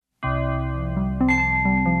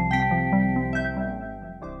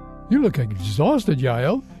You look exhausted,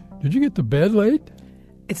 Yael. Did you get to bed late?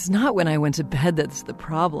 It's not when I went to bed that's the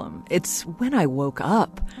problem. It's when I woke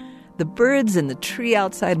up. The birds in the tree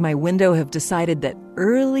outside my window have decided that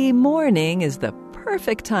early morning is the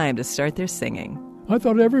perfect time to start their singing. I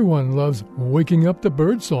thought everyone loves waking up to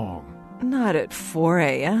birdsong. Not at 4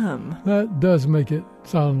 a.m. That does make it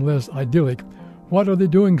sound less idyllic. What are they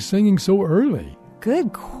doing singing so early?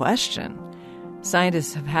 Good question.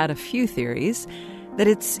 Scientists have had a few theories that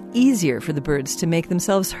it's easier for the birds to make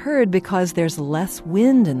themselves heard because there's less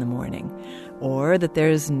wind in the morning, or that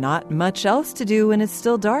there's not much else to do when it's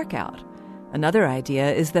still dark out. Another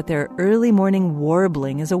idea is that their early morning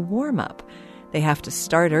warbling is a warm-up. They have to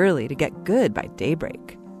start early to get good by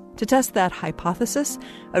daybreak. To test that hypothesis,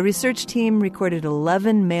 a research team recorded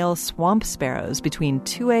 11 male swamp sparrows between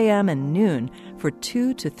 2 a.m. and noon for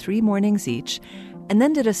 2 to 3 mornings each, and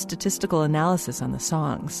then did a statistical analysis on the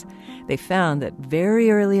songs. They found that very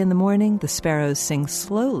early in the morning, the sparrows sing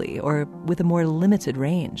slowly or with a more limited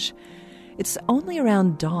range. It's only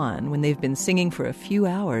around dawn, when they've been singing for a few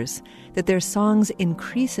hours, that their songs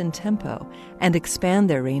increase in tempo and expand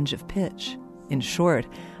their range of pitch. In short,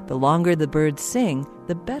 the longer the birds sing,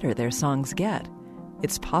 the better their songs get.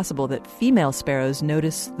 It's possible that female sparrows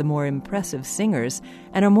notice the more impressive singers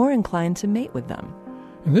and are more inclined to mate with them.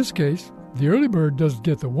 In this case, the early bird doesn't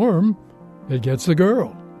get the worm, it gets the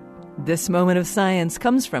girl. This moment of science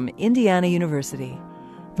comes from Indiana University.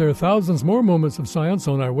 There are thousands more moments of science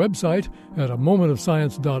on our website at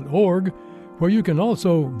amomentofscience.org, where you can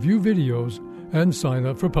also view videos and sign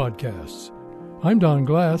up for podcasts. I'm Don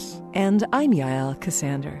Glass. And I'm Yael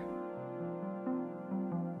Cassander.